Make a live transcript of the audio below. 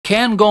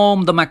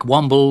Cairngorm the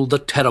MacWomble the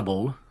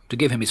Terrible, to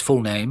give him his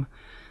full name,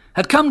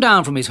 had come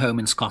down from his home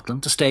in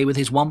Scotland to stay with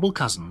his Womble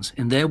cousins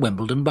in their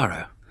Wimbledon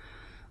borough.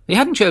 He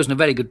hadn't chosen a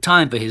very good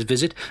time for his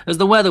visit, as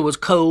the weather was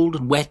cold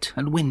and wet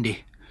and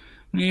windy.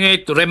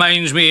 "It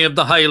reminds me of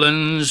the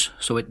Highlands."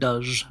 "So it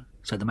does,"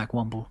 said the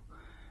MacWomble.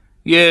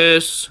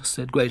 "Yes,"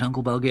 said Great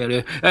Uncle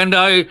Bulgaria, "and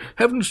I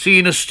haven't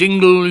seen a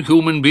single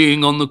human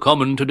being on the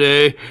common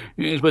today.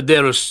 Yes, but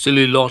they're a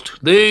silly lot.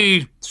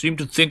 They seem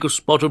to think a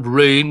spot of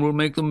rain will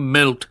make them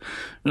melt.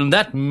 And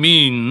that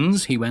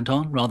means," he went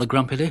on, rather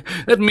grumpily,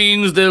 "that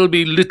means there'll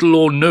be little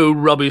or no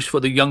rubbish for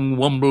the young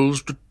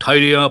Wombles to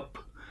tidy up."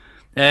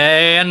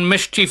 "And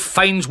mischief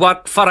finds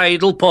work for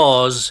idle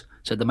paws,"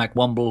 said the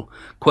MacWomble,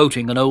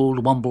 quoting an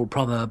old Womble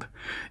proverb.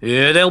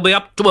 "They'll be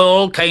up to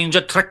all kinds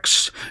of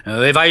tricks.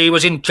 If I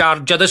was in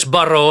charge of this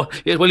borough—"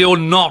 "Well, you're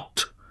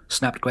not,"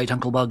 snapped Great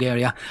Uncle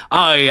Bulgaria.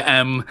 "I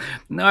am.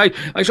 I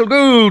shall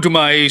go to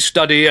my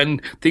study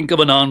and think of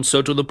an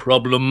answer to the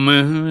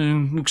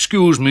problem.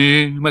 Excuse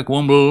me,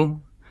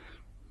 MacWomble."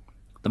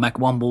 The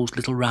MacWomble's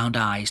little round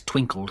eyes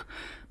twinkled,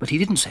 but he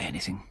didn't say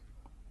anything.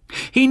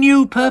 He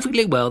knew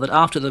perfectly well that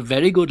after the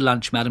very good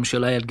lunch Madame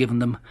Cholet had given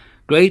them,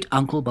 Great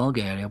Uncle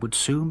Bulgaria would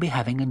soon be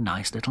having a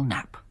nice little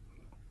nap.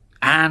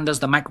 And as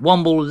the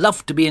MacWomble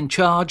loved to be in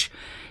charge,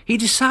 he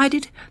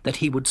decided that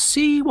he would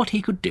see what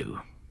he could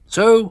do.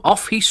 So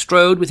off he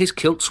strode with his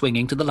kilt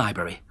swinging to the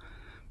library.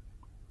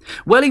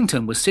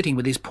 Wellington was sitting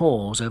with his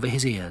paws over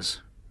his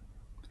ears.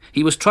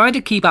 He was trying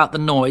to keep out the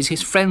noise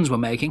his friends were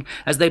making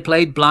as they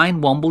played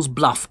Blind Womble's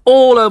bluff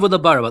all over the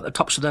borough at the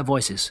tops of their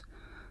voices.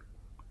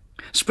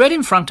 Spread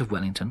in front of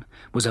Wellington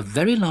was a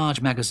very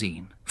large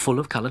magazine full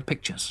of coloured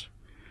pictures.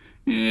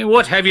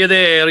 "What have you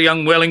there,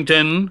 young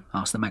Wellington?"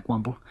 asked the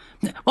MacWomble.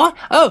 "What?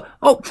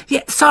 Oh,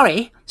 yeah,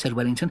 sorry," said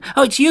Wellington.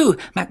 "Oh, it's you,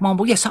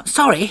 MacWomble. Yes,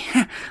 sorry.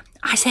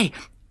 I say,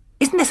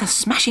 isn't this a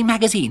smashing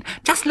magazine?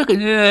 Just look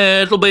at—"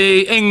 "It'll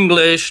be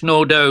English,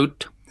 no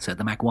doubt," said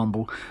the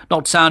MacWomble,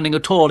 not sounding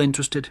at all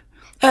interested.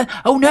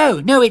 "Oh,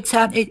 no,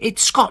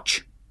 it's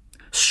Scotch."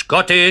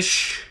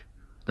 "Scottish,"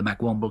 the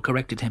MacWomble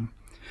corrected him.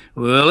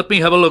 "Well, let me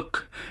have a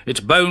look.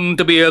 It's bound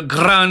to be a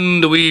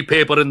grand wee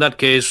paper in that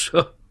case.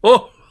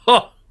 Oh,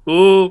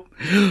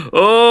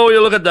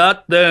 you look at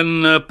that,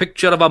 then. A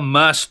picture of a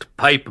massed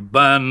pipe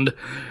band.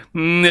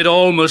 It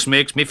almost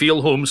makes me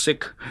feel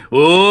homesick.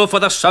 Oh, for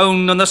the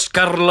sound and the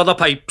skirl of the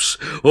pipes.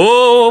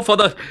 Oh, for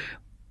the—"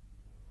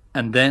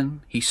 And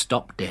then he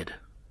stopped dead.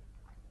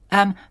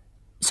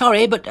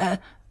 Sorry, but,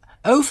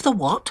 for the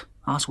what?"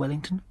 asked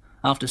Wellington,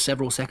 after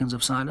several seconds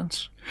of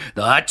silence.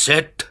 "That's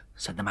it,"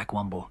 said the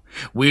MacWomble.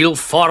 "We'll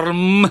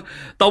form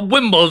the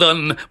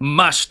Wimbledon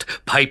Massed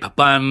Pipe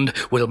Band.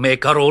 We'll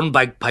make our own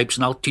bagpipes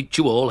and I'll teach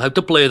you all how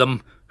to play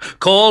them.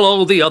 Call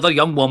all the other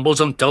young Wombles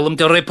and tell them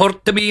to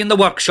report to me in the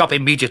workshop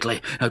immediately.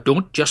 Now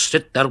don't just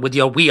sit there with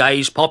your wee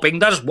eyes popping.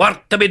 There's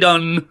work to be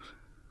done."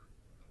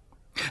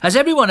 As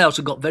everyone else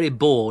had got very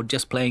bored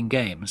just playing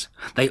games,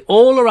 they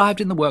all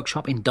arrived in the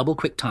workshop in double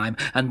quick time,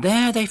 and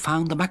there they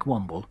found the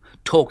MacWomble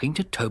talking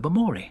to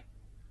Tobermory.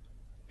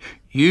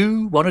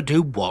 "You want to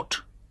do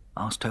what?"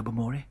 asked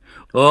Tobermory.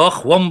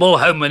 "Och, Womble,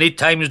 how many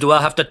times do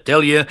I have to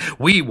tell you?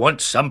 We want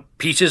some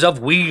pieces of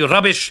wee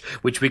rubbish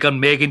which we can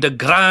make into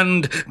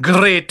grand,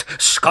 great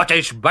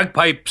Scottish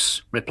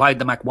bagpipes," replied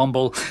the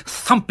MacWomble,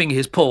 thumping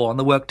his paw on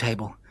the work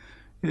table.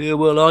 "Yeah,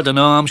 well, I don't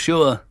know, I'm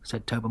sure,"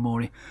 said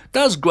Tobermory.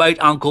 "Does Great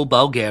Uncle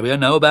Bulgaria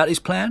know about his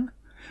plan?"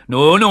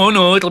 No,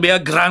 it'll be a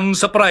grand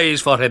surprise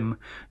for him."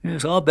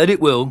 "Yes, I bet it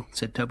will,"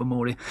 said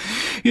Tobermory.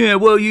 "Yeah,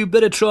 well, you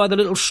better try the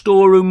little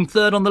storeroom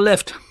third on the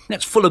left.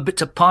 That's full of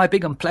bits of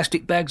piping and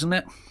plastic bags and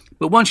that.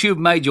 But once you've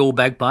made your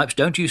bagpipes,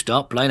 don't you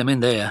start playing them in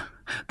there.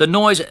 The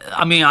noise,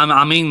 I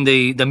mean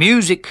the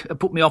music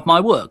put me off my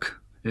work."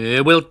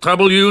 "We'll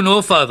trouble you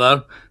no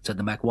further," said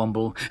the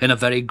MacWomble in a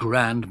very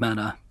grand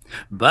manner.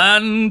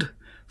 "Band,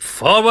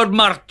 forward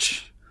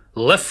march!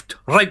 Left,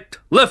 right,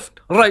 left,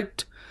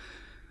 right!"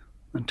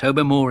 And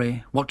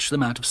Tobermory watched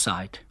them out of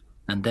sight,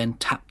 and then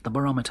tapped the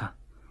barometer.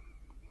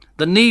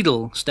 The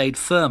needle stayed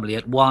firmly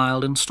at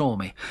wild and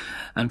stormy,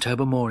 and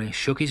Tobermory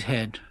shook his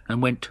head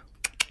and went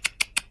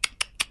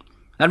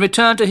and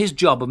returned to his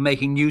job of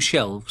making new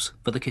shelves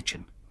for the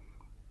kitchen.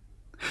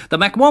 The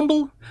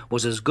MacWomble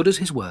was as good as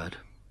his word.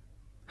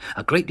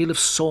 A great deal of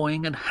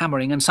sawing and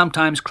hammering, and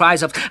sometimes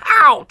cries of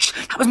 "Ouch!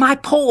 That was my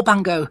paw,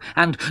 Bungo!"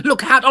 and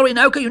 "Look out,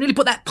 Orinoco, you nearly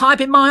put that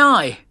pipe in my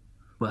eye!"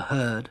 were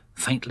heard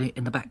faintly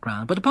in the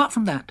background, but apart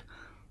from that,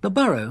 the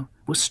borough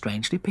was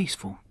strangely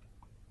peaceful.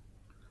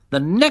 The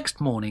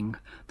next morning,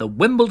 the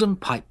Wimbledon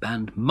Pipe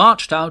Band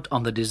marched out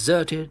on the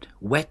deserted,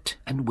 wet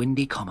and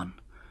windy common.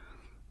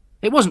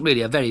 It wasn't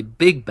really a very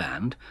big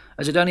band,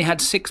 as it only had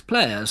 6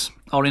 players: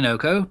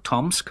 Orinoco,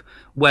 Tomsk,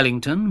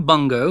 Wellington,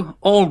 Bungo,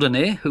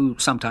 Alderney, who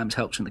sometimes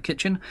helps in the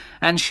kitchen,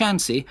 and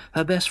Shancy,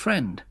 her best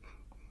friend.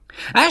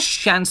 As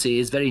Shancy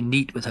is very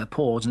neat with her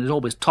paws and is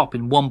always top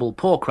in Womble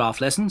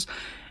pawcraft lessons,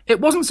 it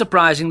wasn't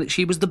surprising that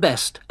she was the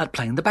best at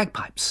playing the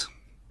bagpipes.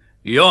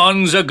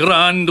 "Yon's a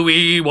grand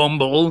wee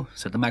womble,"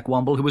 said the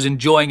MacWomble, who was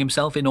enjoying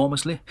himself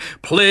enormously.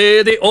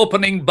 "Play the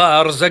opening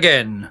bars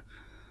again."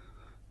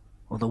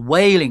 Well, the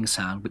wailing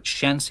sound which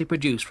Shancy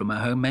produced from her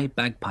homemade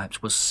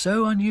bagpipes was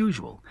so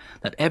unusual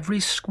that every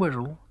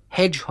squirrel,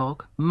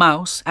 hedgehog,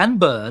 mouse, and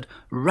bird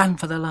ran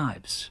for their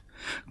lives.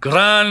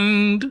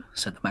 "Grand,"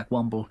 said the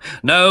MacWomble.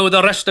 "Now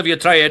the rest of you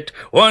try it.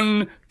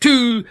 1,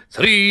 2,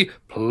 3,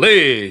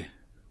 play."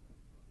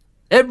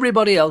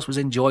 Everybody else was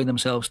enjoying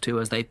themselves too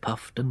as they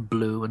puffed and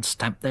blew and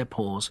stamped their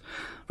paws,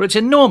 for it's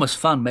enormous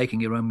fun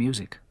making your own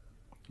music.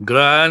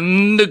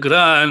 "Grand,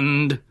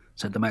 grand,"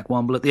 said the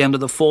MacWomble at the end of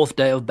the 4th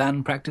day of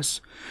band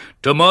practice.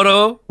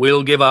 "Tomorrow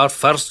we'll give our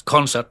first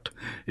concert.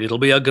 It'll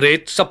be a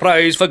great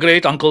surprise for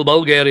Great Uncle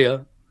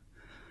Bulgaria."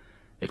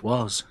 It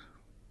was.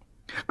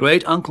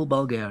 Great Uncle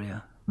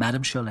Bulgaria,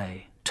 Madame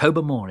Cholet,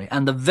 Tobermory,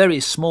 and the very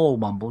small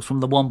Wombles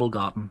from the Womble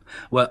Garden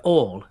were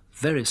all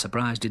very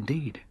surprised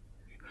indeed.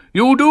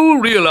 "You do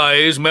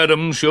realize,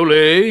 Madame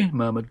Cholet,"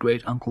 murmured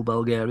Great Uncle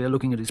Bulgaria,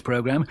 looking at his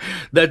programme,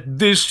 "that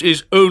this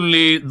is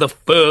only the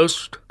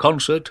first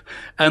concert,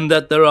 and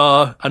that there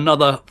are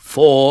another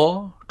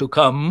 4 to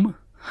come?"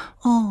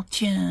 "Oh,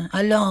 tiens,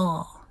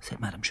 alors," said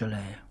Madame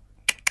Cholet.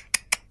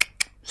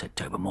 said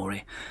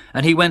Tobermory,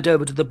 and he went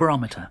over to the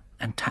barometer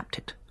and tapped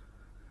it.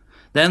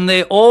 Then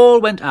they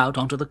all went out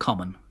onto the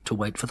common to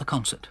wait for the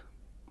concert.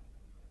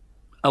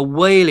 A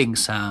wailing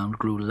sound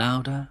grew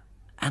louder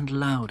and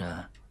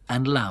louder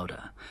and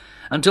louder,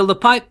 until the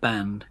pipe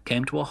band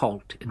came to a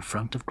halt in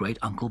front of Great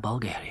Uncle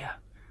Bulgaria.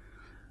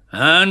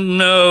 "And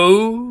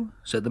now,"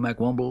 said the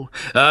MacWomble,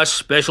 "a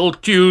special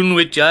tune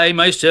which I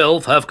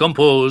myself have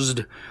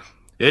composed.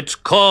 It's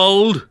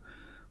called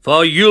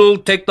 'For You'll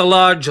Take the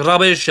Large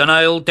Rubbish and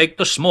I'll Take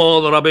the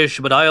Small Rubbish,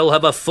 but I'll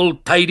have a full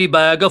tidy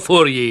bag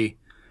afore ye.'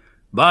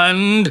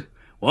 Band,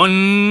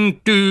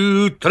 1,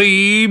 2,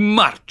 3,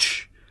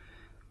 march."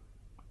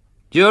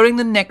 During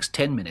the next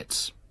 10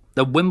 minutes,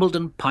 the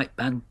Wimbledon pipe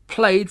band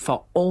played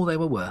for all they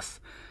were worth.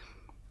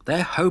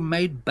 Their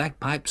homemade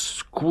bagpipes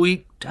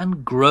squeaked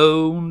and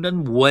groaned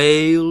and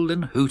wailed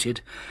and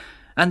hooted,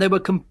 and they were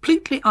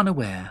completely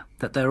unaware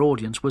that their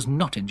audience was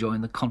not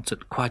enjoying the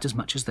concert quite as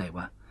much as they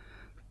were.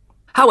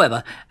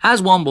 However,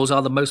 as Wombles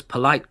are the most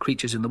polite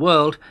creatures in the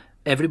world,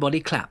 everybody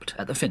clapped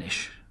at the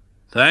finish.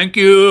 Thank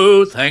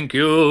you," said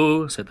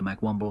the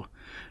MacWomble.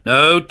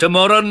 "Now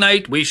tomorrow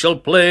night we shall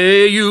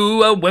play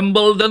you a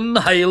Wimbledon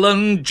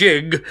Highland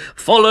jig,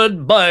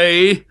 followed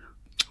by—"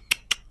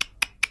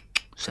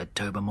 said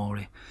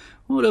Tobermory.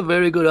 "What a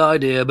very good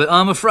idea, but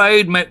I'm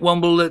afraid,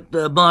 MacWomble,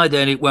 that by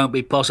then it won't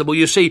be possible.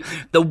 You see,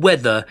 the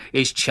weather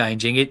is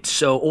changing.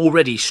 It's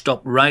already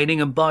stopped raining,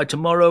 and by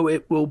tomorrow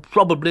it will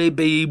probably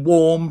be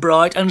warm,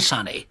 bright, and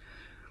sunny."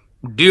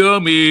 "Dear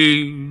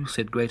me,"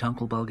 said Great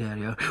Uncle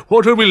Bulgaria,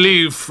 "what a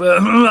relief!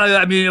 What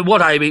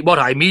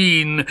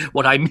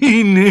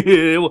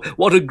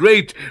a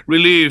great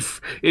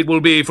relief it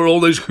will be for all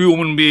those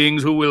human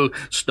beings who will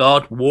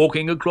start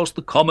walking across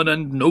the common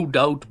and no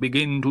doubt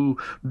begin to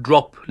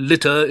drop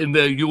litter in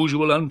their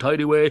usual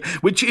untidy way,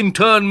 which in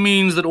turn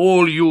means that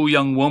all you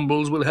young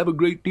Wombles will have a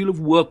great deal of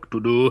work to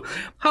do.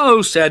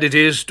 How sad it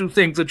is to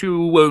think that you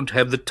won't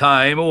have the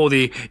time or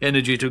the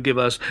energy to give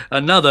us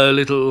another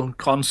little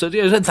concert.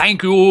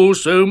 Thank you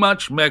so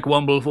much,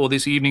 MacWomble, for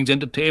this evening's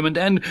entertainment,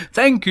 and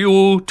thank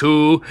you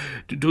to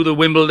the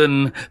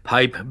Wimbledon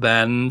Pipe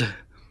Band."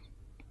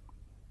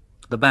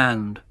 The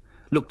band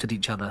looked at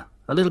each other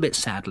a little bit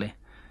sadly,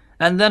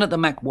 and then at the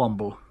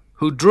MacWomble,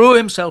 who drew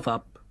himself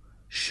up,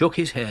 shook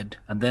his head,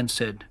 and then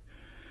said,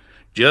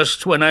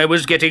 "Just when I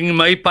was getting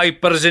my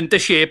pipers into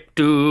shape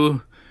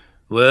too.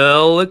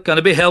 Well, it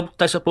can't be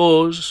helped, I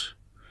suppose.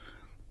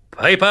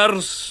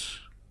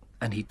 Pipers,"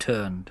 and he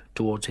turned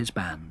towards his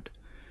band.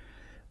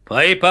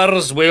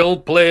 "Pipers, we'll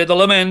play the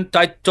lament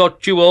I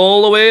taught you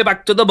all the way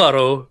back to the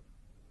burrow.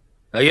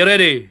 Are you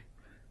ready?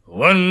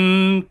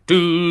 1,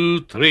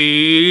 2,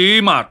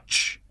 3,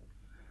 march."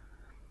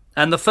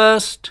 And the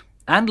first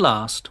and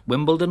last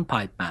Wimbledon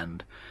pipe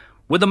band,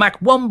 with the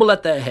MacWomble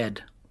at their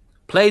head,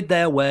 played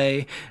their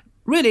way,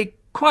 really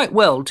quite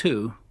well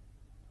too,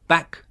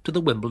 back to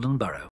the Wimbledon Burrow.